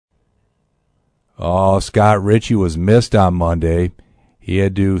Oh, Scott Richey was missed on Monday. He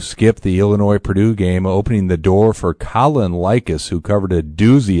had to skip the Illinois-Purdue game, opening the door for Colin Likas, who covered a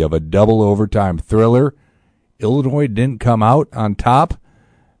doozy of a double overtime thriller. Illinois didn't come out on top,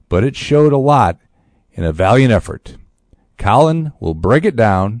 but it showed a lot in a valiant effort. Colin will break it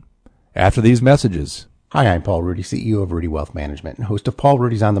down after these messages. Hi, I'm Paul Rudy, CEO of Rudy Wealth Management and host of Paul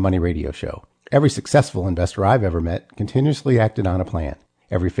Rudy's On the Money radio show. Every successful investor I've ever met continuously acted on a plan.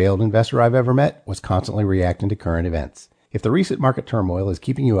 Every failed investor I've ever met was constantly reacting to current events. If the recent market turmoil is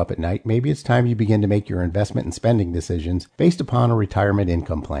keeping you up at night, maybe it's time you begin to make your investment and spending decisions based upon a retirement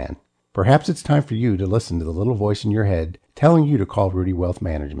income plan. Perhaps it's time for you to listen to the little voice in your head telling you to call Rudy Wealth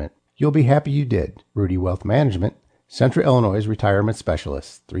Management. You'll be happy you did. Rudy Wealth Management, Central Illinois Retirement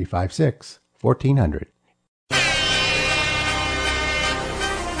Specialist, 356-1400.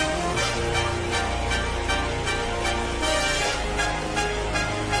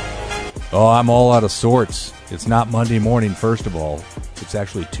 Oh, I'm all out of sorts. It's not Monday morning, first of all. It's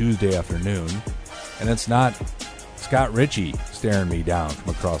actually Tuesday afternoon. And it's not Scott Richey staring me down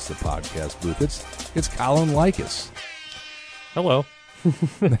from across the podcast booth. It's Colin Likas. Hello.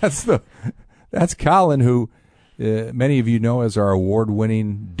 That's Colin, who many of you know as our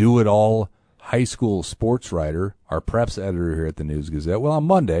award-winning do-it-all high school sports writer, our preps editor here at the News-Gazette. Well, on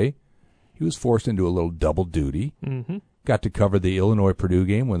Monday, he was forced into a little double duty. Mm-hmm. Got to cover the Illinois-Purdue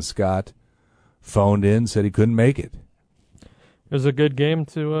game when Scott phoned in, said he couldn't make it. It was a good game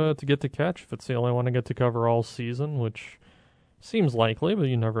to get to catch if it's the only one I get to cover all season, which seems likely, but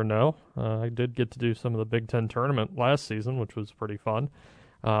you never know. I did get to do some of the Big Ten tournament last season, which was pretty fun.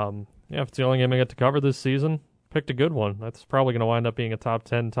 If it's the only game I get to cover this season, picked a good one. That's probably going to wind up being a top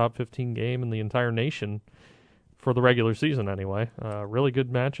 10, top 15 game in the entire nation for the regular season anyway. Really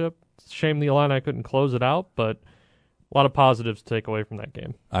good matchup. It's a shame the Illini couldn't close it out, but a lot of positives to take away from that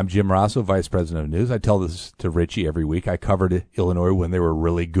game. I'm Jim Rossow, Vice President of News. I tell this to Richie every week. I covered Illinois when they were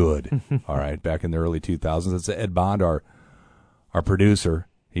really good. All right, back in the early 2000s. It's Ed Bond, our producer.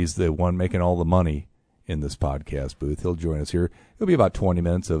 He's the one making all the money in this podcast booth. He'll join us here. It'll be about 20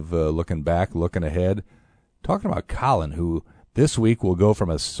 minutes of looking back, looking ahead, talking about Colin, who this week will go from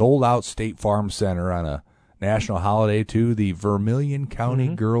a sold-out State Farm Center on a national holiday to the Vermilion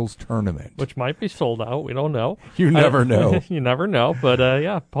County Girls Tournament. Which might be sold out. We don't know. You never know. You never know. But,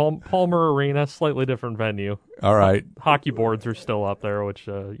 Palmer Arena, slightly different venue. All right. Hockey boards are still up there, which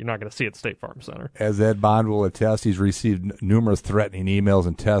you're not going to see at State Farm Center. As Ed Bond will attest, he's received numerous threatening emails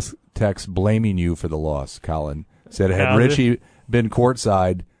and texts blaming you for the loss, Colin. Said, had Richie been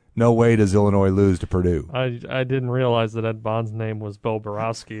courtside, no way does Illinois lose to Purdue. I didn't realize that Ed Bond's name was Bo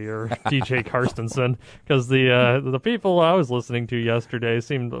Borowski or DJ Karstensen, because the people I was listening to yesterday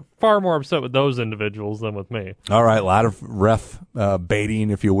seemed far more upset with those individuals than with me. All right, a lot of ref baiting,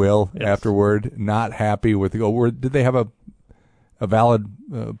 if you will, yes. Afterward. Not happy with the goal. Did they have a valid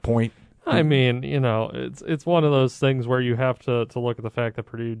point? I mean, it's one of those things where you have to look at the fact that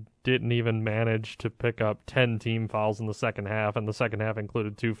Purdue didn't even manage to pick up 10 team fouls in the second half, and the second half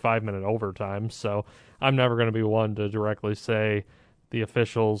included 2 5-minute overtimes. So I'm never going to be one to directly say the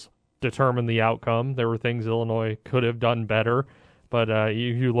officials determined the outcome. There were things Illinois could have done better, but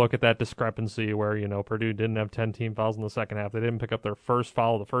you look at that discrepancy where, Purdue didn't have 10 team fouls in the second half. They didn't pick up their first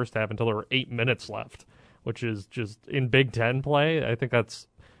foul of the first half until there were 8 minutes left, which is just, in Big Ten play, I think that's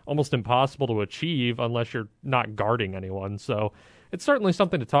almost impossible to achieve unless you're not guarding anyone. So it's certainly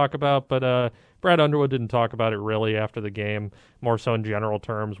something to talk about, but Brad Underwood didn't talk about it really after the game, more so in general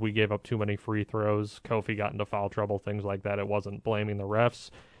terms. We gave up too many free throws. Kofi got into foul trouble, things like that. It wasn't blaming the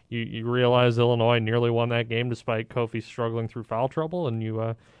refs. You realize Illinois nearly won that game despite Kofi struggling through foul trouble, and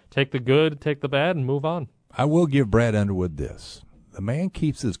you take the good, take the bad, and move on. I will give Brad Underwood this. The man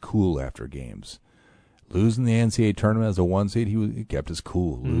keeps his cool after games. Losing the NCAA tournament as a 1 seed, he kept his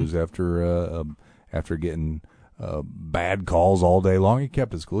cool. Lose after getting bad calls all day long, he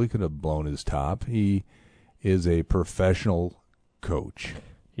kept his cool. He could have blown his top. He is a professional coach.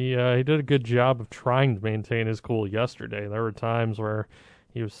 He did a good job of trying to maintain his cool yesterday. There were times where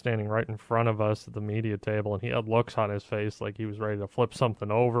he was standing right in front of us at the media table, and he had looks on his face like he was ready to flip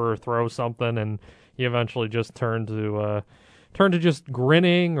something over or throw something, and he eventually just turned to just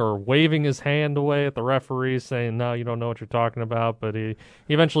grinning or waving his hand away at the referees, saying, no, you don't know what you're talking about. But he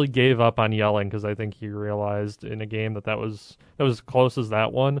eventually gave up on yelling because I think he realized in a game that was as close as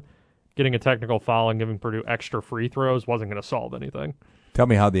that one, getting a technical foul and giving Purdue extra free throws wasn't going to solve anything. Tell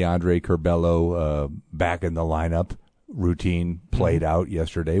me how the Andre Curbelo back in the lineup routine played out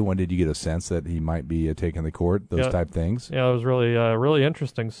yesterday. When did you get a sense that he might be taking the court, those type things? Yeah, it was really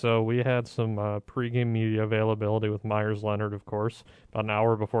interesting. So we had some pregame media availability with Myers Leonard, of course, about an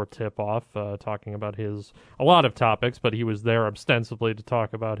hour before tip-off, talking about a lot of topics, but he was there ostensibly to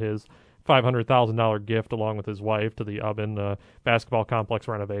talk about his $500,000 gift along with his wife to the Ubben basketball complex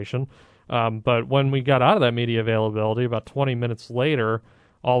renovation. But when we got out of that media availability, about 20 minutes later,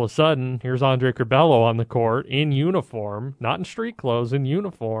 all of a sudden, here's Andre Curbelo on the court in uniform, not in street clothes, in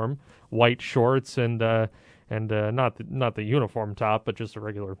uniform, white shorts and not the uniform top, but just a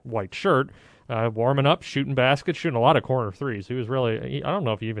regular white shirt, warming up, shooting baskets, shooting a lot of corner threes. He was I don't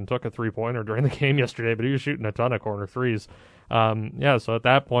know if he even took a three-pointer during the game yesterday, but he was shooting a ton of corner threes. So at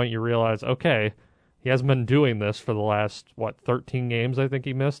that point you realize, okay, he hasn't been doing this for the last, 13 games I think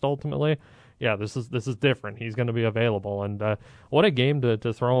he missed ultimately. Yeah, this is different. He's going to be available, and what a game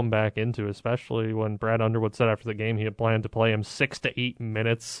to throw him back into, especially when Brad Underwood said after the game he had planned to play him 6 to 8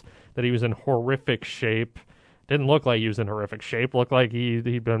 minutes, that he was in horrific shape. Didn't look like he was in horrific shape. Looked like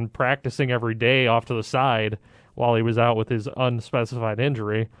he'd been practicing every day off to the side while he was out with his unspecified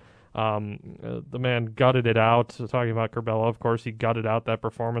injury. The man gutted it out. Talking about Curbelo, of course, he gutted out that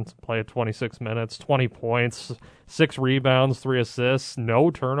performance, played 26 minutes, 20 points, 6 rebounds, 3 assists,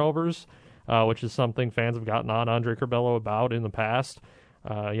 no turnovers. Which is something fans have gotten on Andre Curbelo about in the past.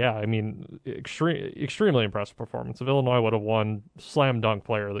 Extremely impressive performance. If Illinois would have won slam dunk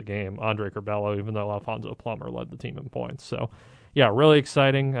player of the game, Andre Curbelo, even though Alfonso Plummer led the team in points. So, yeah, really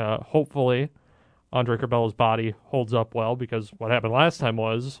exciting. Hopefully, Andre Curbelo's body holds up well, because what happened last time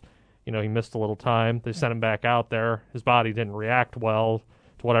was, he missed a little time. They sent him back out there. His body didn't react well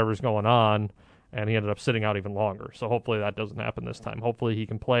to whatever's going on, and he ended up sitting out even longer. So hopefully that doesn't happen this time. Hopefully he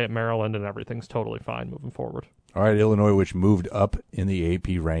can play at Maryland and everything's totally fine moving forward. All right, Illinois, which moved up in the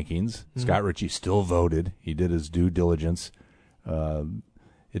AP rankings. Scott Richey still voted. He did his due diligence.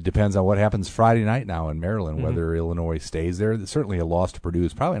 It depends on what happens Friday night now in Maryland, whether Illinois stays there. Certainly a loss to Purdue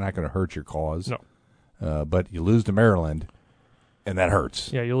is probably not going to hurt your cause. No. But you lose to Maryland, and that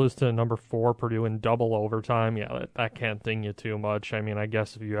hurts. Yeah, you lose to number 4 Purdue in double overtime. Yeah, that can't ding you too much. I mean, I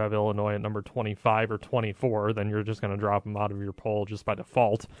guess if you have Illinois at number 25 or 24, then you're just going to drop them out of your poll just by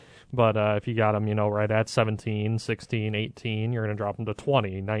default. But if you got them, right at 17, 16, 18, you're going to drop them to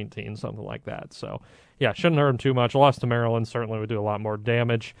 20, 19, something like that. So, yeah, shouldn't hurt them too much. A loss to Maryland certainly would do a lot more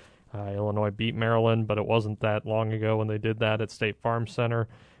damage. Illinois beat Maryland, but it wasn't that long ago when they did that at State Farm Center.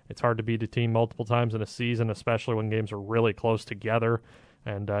 It's hard to beat a team multiple times in a season, especially when games are really close together.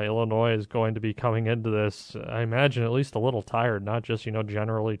 And Illinois is going to be coming into this, I imagine, at least a little tired, not just,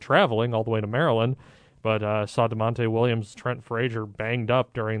 generally traveling all the way to Maryland, but saw DeMonte Williams, Trent Frazier banged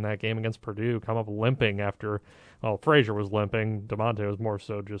up during that game against Purdue, come up limping after, Frazier was limping. DeMonte was more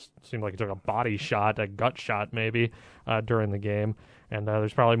so just seemed like he took a body shot, a gut shot maybe, during the game. And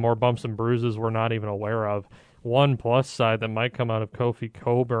there's probably more bumps and bruises we're not even aware of. One plus side that might come out of Kofi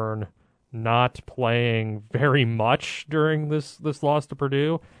Cockburn not playing very much during this loss to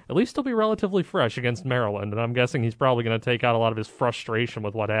Purdue, at least he'll be relatively fresh against Maryland, and I'm guessing he's probably going to take out a lot of his frustration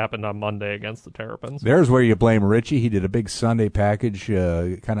with what happened on Monday against the Terrapins. There's where you blame Richie. He did a big Sunday package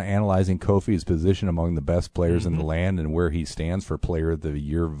kind of analyzing Kofi's position among the best players in the land and where he stands for Player of the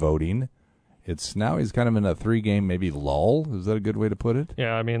Year voting. Now he's kind of in a 3-game maybe lull. Is that a good way to put it?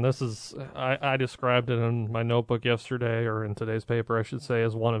 Yeah, I mean, this is, I described it in my notebook yesterday, or in today's paper, I should say,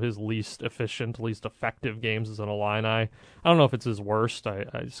 as one of his least efficient, least effective games as an Illini. I don't know if it's his worst.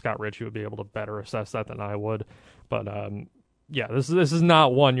 Scott Richey would be able to better assess that than I would. But, yeah, this is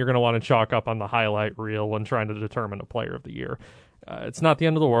not one you're going to want to chalk up on the highlight reel when trying to determine a Player of the Year. It's not the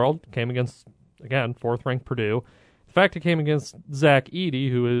end of the world. Came against, again, 4th-ranked Purdue. The fact it came against Zach Edey,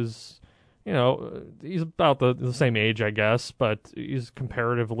 who is, he's about the same age, I guess, but he's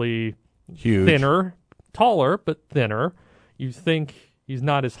comparatively huge, thinner, taller, but thinner. You think he's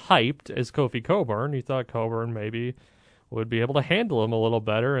not as hyped as Kofi Cockburn. You thought Cockburn maybe would be able to handle him a little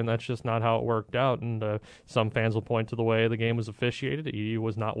better, and that's just not how it worked out. And some fans will point to the way the game was officiated. Edey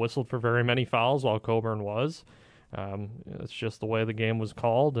was not whistled for very many fouls, while Cockburn was. It's just the way the game was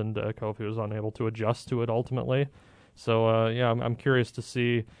called, and Kofi was unable to adjust to it ultimately. So, I'm curious to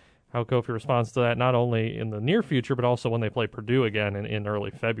see how Kofi responds to that, not only in the near future, but also when they play Purdue again in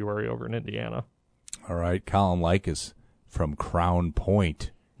early February over in Indiana. All right, Colin Likas from Crown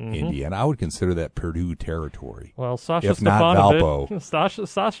Point, Indiana. I would consider that Purdue territory. Well, Sasha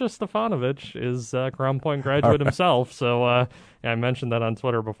Stefanovic is a Crown Point graduate himself, so I mentioned that on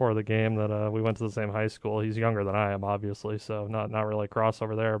Twitter before the game that we went to the same high school. He's younger than I am, obviously, so not really a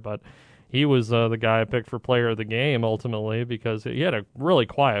crossover there, but he was the guy I picked for player of the game ultimately because he had a really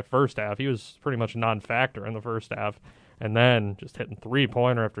quiet first half. He was pretty much a non-factor in the first half, and then just hitting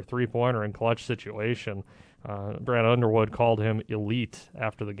three-pointer after three-pointer in clutch situation. Brad Underwood called him elite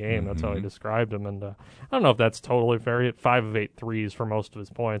after the game. That's how he described him. And I don't know if that's totally fair. He hit 5 of 8 threes for most of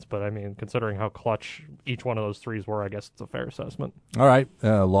his points, but I mean, considering how clutch each one of those threes were, I guess it's a fair assessment. All right.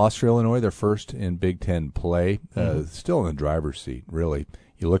 Lost for Illinois, their first in Big Ten play. Still in the driver's seat, really.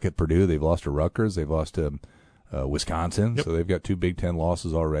 You look at Purdue, they've lost to Rutgers, they've lost to Wisconsin, so they've got 2 Big Ten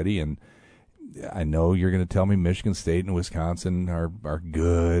losses already. And I know you're going to tell me Michigan State and Wisconsin are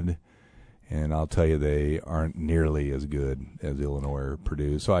good. And I'll tell you, they aren't nearly as good as Illinois or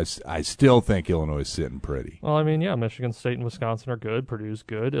Purdue. So I still think Illinois is sitting pretty. Well, I mean, yeah, Michigan State and Wisconsin are good. Purdue's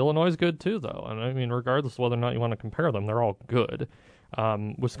good. Illinois is good, too, though. And I mean, regardless of whether or not you want to compare them, they're all good.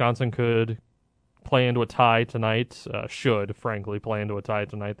 Wisconsin could play into a tie tonight, should, frankly, play into a tie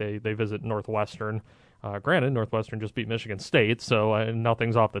tonight. They visit Northwestern. Granted, Northwestern just beat Michigan State, so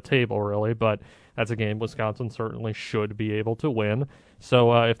nothing's off the table, really, but that's a game Wisconsin certainly should be able to win.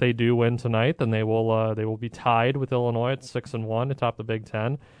 So if they do win tonight, then they will be tied with Illinois at 6-1 atop the Big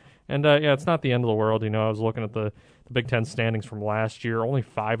Ten. And, yeah, it's not the end of the world. You know, I was looking at the Big Ten standings from last year. Only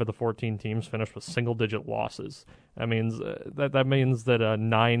 5 of the 14 teams finished with single-digit losses. That means that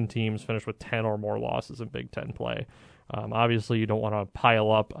 9 teams finished with 10 or more losses in Big Ten play. Obviously, you don't want to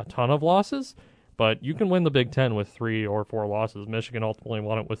pile up a ton of losses, but you can win the Big Ten with 3 or 4 losses. Michigan ultimately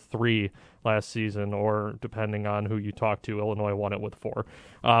won it with 3 last season, or depending on who you talk to, Illinois won it with 4.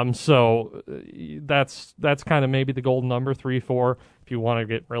 So that's kind of maybe the golden number, 3, 4. If you want to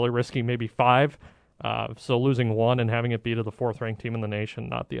get really risky, maybe 5. So losing 1 and having it be to the 4th-ranked team in the nation,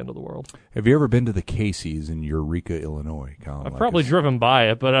 not the end of the world. Have you ever been to the Casey's in Eureka, Illinois, Colin? I've probably driven by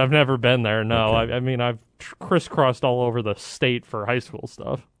it, but I've never been there, no. Okay. I mean, I've crisscrossed all over the state for high school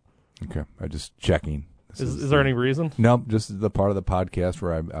stuff. Okay, I'm just checking. Is there any reason? No, just the part of the podcast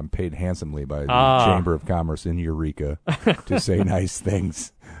where I'm paid handsomely by the Chamber of Commerce in Eureka to say nice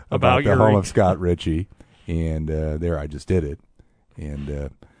things about the home of Scott Richey. And there, I just did it.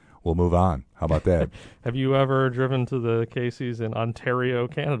 And we'll move on. How about that? Have you ever driven to the Casey's in Ontario,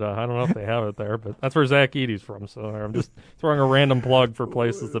 Canada? I don't know if they have it there, but that's where Zach Eady's from. So I'm just throwing a random plug for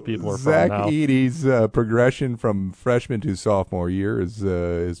places that people are Zach from now. Eady's progression from freshman to sophomore year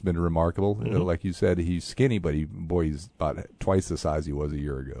has been remarkable. Like you said, he's skinny, but he's about twice the size he was a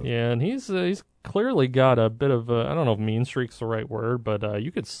year ago. Yeah, and he's clearly got a bit of I don't know if mean streak's the right word, but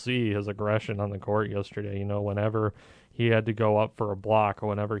you could see his aggression on the court yesterday. You know, whenever he had to go up for a block or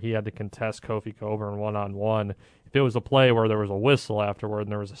whenever he had to contest Kofi Coburn one-on-one, if it was a play where there was a whistle afterward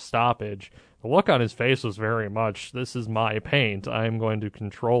and there was a stoppage, the look on his face was very much, this is my paint, I'm going to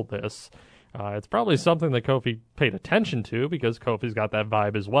control this. It's probably something that Kofi paid attention to because Kofi's got that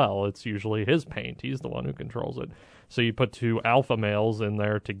vibe as well. It's usually his paint. He's the one who controls it. So you put 2 alpha males in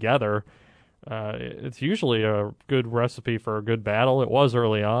there together, it's usually a good recipe for a good battle. It was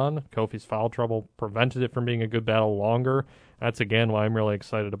early on. Kofi's foul trouble prevented it from being a good battle longer. That's, again, why I'm really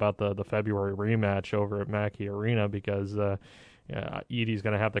excited about the February rematch over at Mackey Arena because Edie's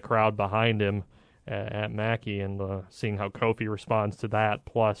going to have the crowd behind him at Mackey, and seeing how Kofi responds to that,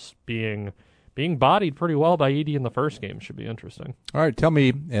 plus being bodied pretty well by Edie in the first game should be interesting. All right, tell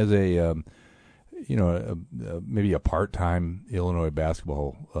me, as a maybe a part-time Illinois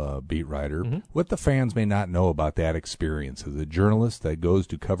basketball beat writer, what the fans may not know about that experience as a journalist that goes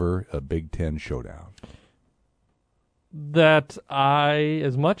to cover a Big Ten showdown. That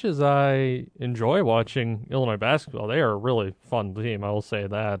as much as I enjoy watching Illinois basketball, they are a really fun team. I will say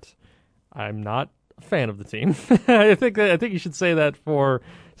that. I'm not a fan of the team. I think you should say that for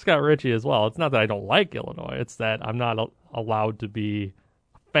Scott Richey as well. It's not that I don't like Illinois. It's that I'm not allowed to be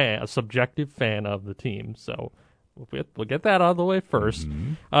a subjective fan of the team. So we'll get that out of the way first.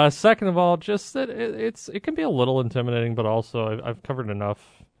 Second of all, just that it can be a little intimidating, but also I've covered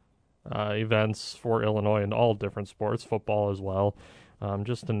enough events for Illinois in all different sports, football as well,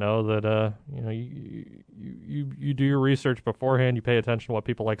 just to know that you do your research beforehand. You pay attention to what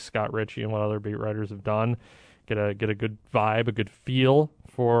people like Scott Richey and what other beat writers have done. Get a good vibe, a good feel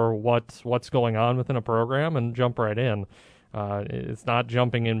for what's going on within a program, and jump right in. It's not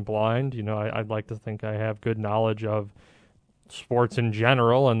jumping in blind. You know, I'd like to think I have good knowledge of sports in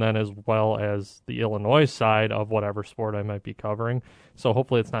general, and then as well as the Illinois side of whatever sport I might be covering. So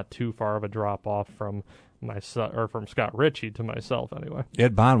hopefully it's not too far of a drop off from from Scott Richey to myself anyway.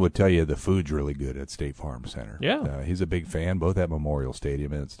 Ed Bond would tell you the food's really good at State Farm Center. Yeah. He's a big fan, both at Memorial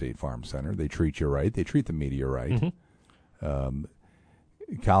Stadium and at State Farm Center. They treat you right. They treat the media right.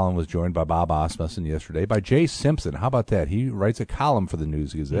 Colin was joined by Bob Osmussen yesterday, by Jay Simpson. How about that? He writes a column for the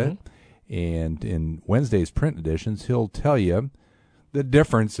News-Gazette, And in Wednesday's print editions, he'll tell you the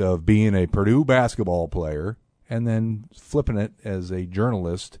difference of being a Purdue basketball player and then flipping it as a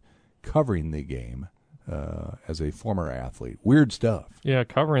journalist covering the game as a former athlete. Weird stuff. Yeah,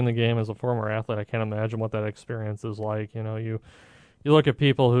 covering the game as a former athlete, I can't imagine what that experience is like. You know, you look at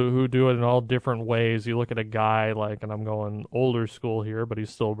people who do it in all different ways. You look at a guy like, and I'm going older school here, but he's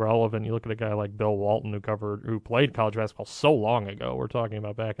still relevant. You look at a guy like Bill Walton who played college basketball so long ago. We're talking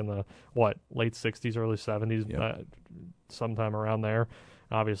about back in the, late 60s, early 70s, Yep. Sometime around there.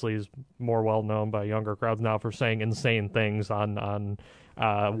 Obviously, he's more well known by younger crowds now for saying insane things on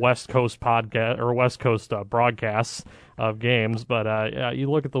West Coast podcast or West Coast broadcasts of games. But you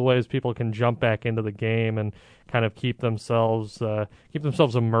look at the ways people can jump back into the game and kind of keep themselves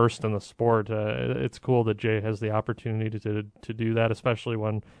immersed in the sport. It's cool that Jay has the opportunity to do that, especially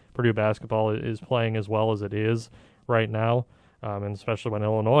when Purdue basketball is playing as well as it is right now. And especially when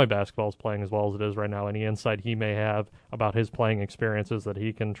Illinois basketball is playing as well as it is right now, any insight he may have about his playing experiences that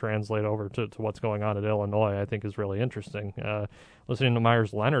he can translate over to what's going on at Illinois, I think is really interesting. Listening to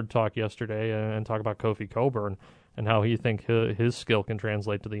Myers Leonard talk yesterday and talk about Kofi Coburn and how he think his skill can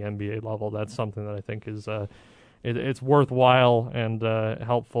translate to the NBA level, that's something that I think is it's worthwhile and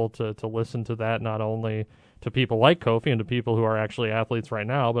helpful to listen to that, not only to people like Kofi and to people who are actually athletes right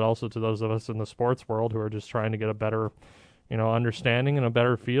now, but also to those of us in the sports world who are just trying to get a better understanding and a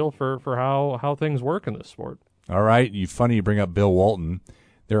better feel for how things work in this sport. All right. Funny you bring up Bill Walton.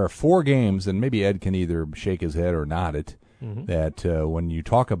 There are 4 games, and maybe Ed can either shake his head or nod it, that when you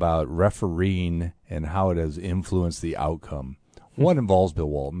talk about refereeing and how it has influenced the outcome, one involves Bill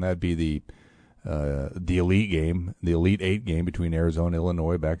Walton. That'd be the Elite game, the Elite 8 game between Arizona and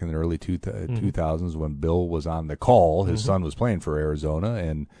Illinois back in the early 2000s when Bill was on the call. His son was playing for Arizona,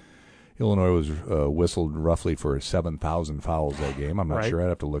 and Illinois was whistled roughly for 7,000 fouls that game. I'm not sure. I'd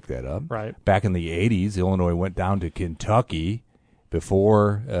have to look that up. Right. Back in the 80s, Illinois went down to Kentucky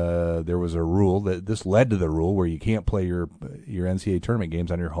before there was a rule that this led to the rule where you can't play your NCAA tournament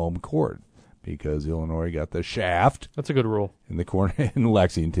games on your home court because Illinois got the shaft. That's a good rule. In the corner in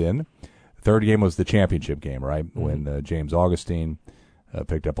Lexington. The third game was the championship game, right? When James Augustine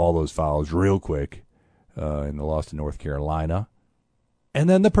picked up all those fouls real quick in the loss to North Carolina. And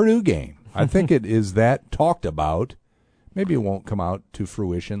then the Purdue game. I think it is that talked about. Maybe it won't come out to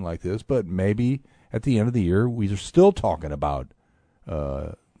fruition like this, but maybe at the end of the year we are still talking about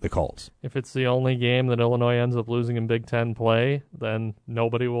the calls. If it's the only game that Illinois ends up losing in Big Ten play, then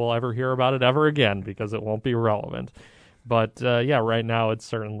nobody will ever hear about it ever again because it won't be relevant. But right now it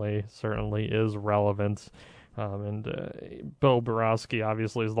certainly is relevant. Bo Borowski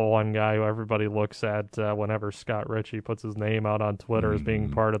obviously is the one guy who everybody looks at whenever Scott Richey puts his name out on Twitter as being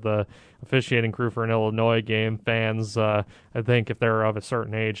part of the officiating crew for an Illinois game. Fans, I think if they're of a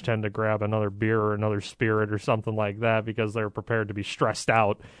certain age, tend to grab another beer or another spirit or something like that because they're prepared to be stressed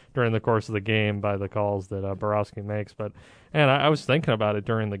out during the course of the game by the calls that Borowski makes. And I was thinking about it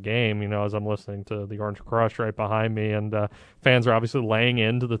during the game, as I'm listening to the Orange Crush right behind me, and fans are obviously laying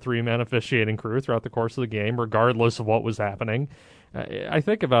into the 3-man officiating crew throughout the course of the game, regardless of what was happening. I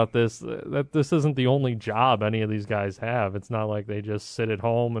think about this, that this isn't the only job any of these guys have. It's not like they just sit at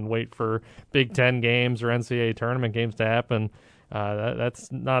home and wait for Big Ten games or NCAA tournament games to happen. That's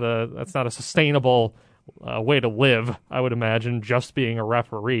not a sustainable way to live, I would imagine, just being a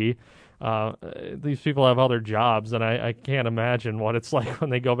referee. These people have other jobs, and I can't imagine what it's like when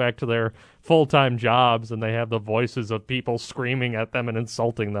they go back to their full-time jobs and they have the voices of people screaming at them and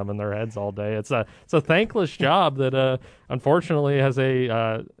insulting them in their heads all day. It's a thankless job that unfortunately has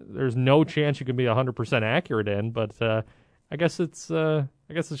there's no chance you can be 100% accurate in. But I guess it's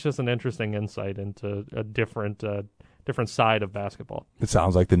just an interesting insight into a different side of basketball. It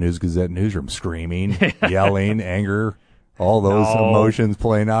sounds like the News-Gazette newsroom, screaming, yelling, anger. All those emotions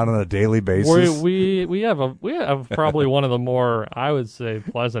playing out on a daily basis. We have probably one of the more, I would say,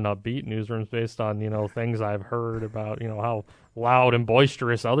 pleasant, upbeat newsrooms based on things I've heard about how loud and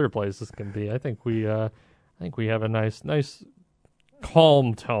boisterous other places can be. I think we have a nice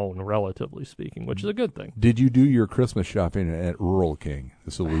calm tone, relatively speaking, which is a good thing. Did you do your Christmas shopping at Rural King?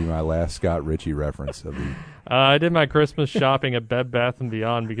 This will be my last Scott Richey reference of the. I did my Christmas shopping at Bed Bath &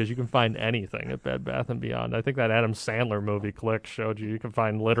 Beyond because you can find anything at Bed Bath & Beyond. I think that Adam Sandler movie, Click, showed you can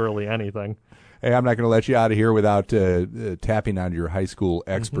find literally anything. Hey, I'm not going to let you out of here without tapping on your high school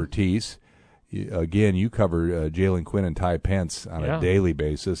expertise. Again, you cover Jalen Quinn and Ty Pence on a daily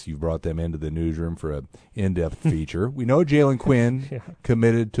basis. You've brought them into the newsroom for an in-depth feature. We know Jalen Quinn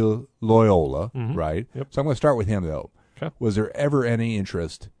committed to Loyola, right? Yep. So I'm going to start with him, though. Okay. Was there ever any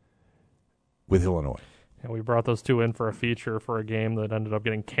interest with Illinois? And we brought those two in for a feature for a game that ended up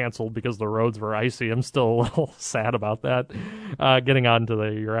getting canceled because the roads were icy. I'm still a little sad about that. Getting on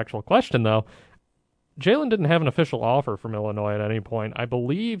to your actual question, though, Jalen didn't have an official offer from Illinois at any point. I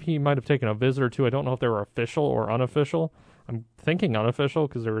believe he might have taken a visit or two. I don't know if they were official or unofficial. I'm thinking unofficial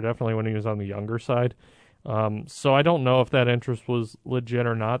because they were definitely when he was on the younger side. So I don't know if that interest was legit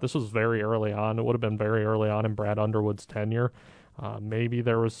or not. This was very early on. It would have been very early on in Brad Underwood's tenure. Maybe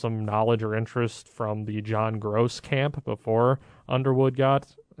there was some knowledge or interest from the John Gross camp before Underwood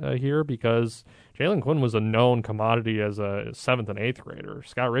got here, because Jalen Quinn was a known commodity as a 7th and 8th grader.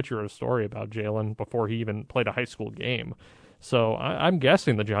 Scott Richey wrote a story about Jalen before he even played a high school game. So I'm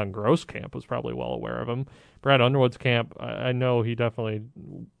guessing the John Gross camp was probably well aware of him. Brad Underwood's camp, I know he definitely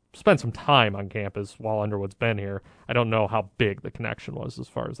spent some time on campus while Underwood's been here. I don't know how big the connection was as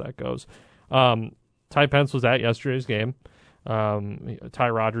far as that goes. Ty Pence was at yesterday's game. Ty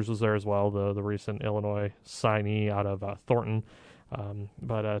Rogers was there as well, the recent Illinois signee out of Thornton.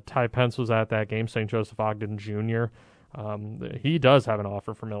 But Ty Pence was at that game, St. Joseph Ogden Jr. He does have an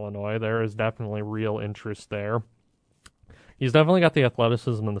offer from Illinois. There is definitely real interest there. He's definitely got the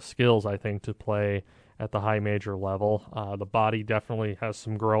athleticism and the skills, I think, to play at the high major level. The body definitely has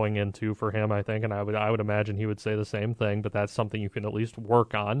some growing into for him, I think, and I would imagine he would say the same thing, but that's something you can at least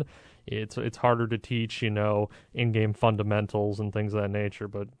work on. It's harder to teach, in-game fundamentals and things of that nature,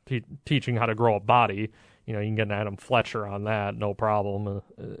 but teaching how to grow a body, you can get an Adam Fletcher on that, no problem.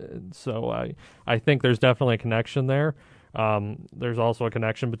 So I think there's definitely a connection there. There's also a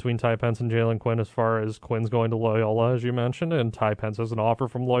connection between Ty Pence and Jalen Quinn as far as Quinn's going to Loyola, as you mentioned, and Ty Pence has an offer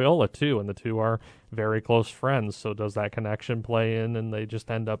from Loyola, too, and the two are very close friends. So does that connection play in, and they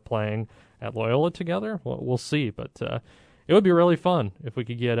just end up playing at Loyola together? Well, we'll see, but it would be really fun if we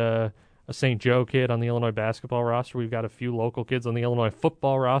could get a St. Joe kid on the Illinois basketball roster. We've got a few local kids on the Illinois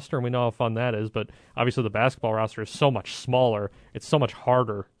football roster, and we know how fun that is, but obviously the basketball roster is so much smaller. It's so much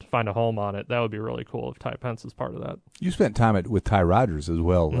harder to find a home on it. That would be really cool if Ty Pence is part of that. You spent time with Ty Rogers as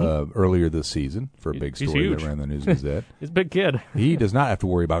well earlier this season for a big story that ran the News-Gazette. He's a big kid. He does not have to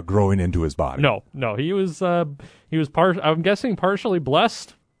worry about growing into his body. No. He was I'm guessing partially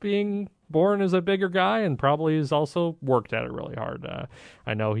blessed being born as a bigger guy, and probably has also worked at it really hard.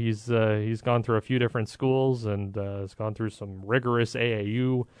 I know he's gone through a few different schools and has gone through some rigorous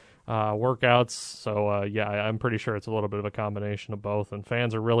AAU workouts. So I'm pretty sure it's a little bit of a combination of both, and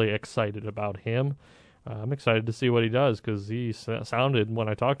fans are really excited about him. I'm excited to see what he does, because he sounded, when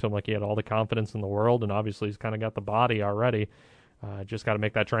I talked to him, like he had all the confidence in the world, and obviously he's kind of got the body already. Just got to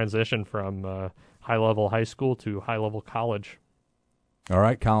make that transition from high-level high school to high-level college. All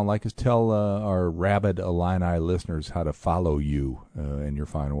right, Colin Likas, tell our rabid Illini listeners how to follow you and your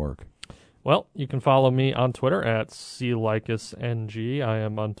fine work. Well, you can follow me on Twitter at CLikasNG. I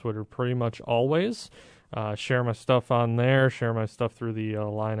am on Twitter pretty much always. Share my stuff on there. Share my stuff through the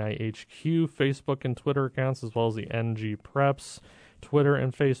Illini HQ Facebook and Twitter accounts, as well as the NG Preps Twitter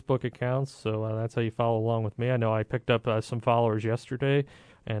and Facebook accounts. So that's how you follow along with me. I know I picked up some followers yesterday.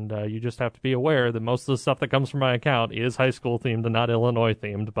 And you just have to be aware that most of the stuff that comes from my account is high school themed and not Illinois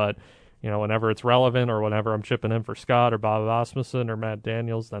themed. But, whenever it's relevant, or whenever I'm chipping in for Scott or Bob Asmussen or Matt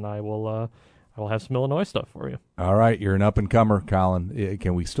Daniels, then I will have some Illinois stuff for you. All right, you're an up-and-comer, Colin.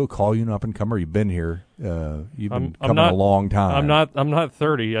 Can we still call you an up-and-comer? You've been here. You've been coming a long time. I'm not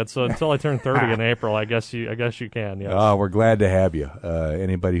 30 yet, so until I turn 30 in April, I guess you can. Yes. Oh, we're glad to have you.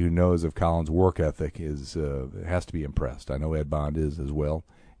 Anybody who knows of Colin's work ethic has to be impressed. I know Ed Bond is as well,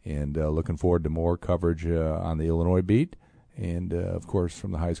 and looking forward to more coverage on the Illinois beat. And, of course,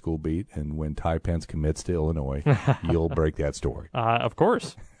 from the high school beat. And when Ty Pence commits to Illinois, you'll break that story. Of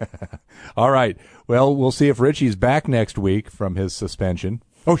course. All right. Well, we'll see if Richie's back next week from his suspension.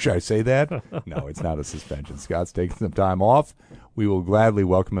 Oh, should I say that? No, it's not a suspension. Scott's taking some time off. We will gladly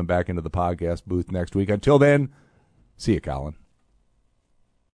welcome him back into the podcast booth next week. Until then, see you, Colin.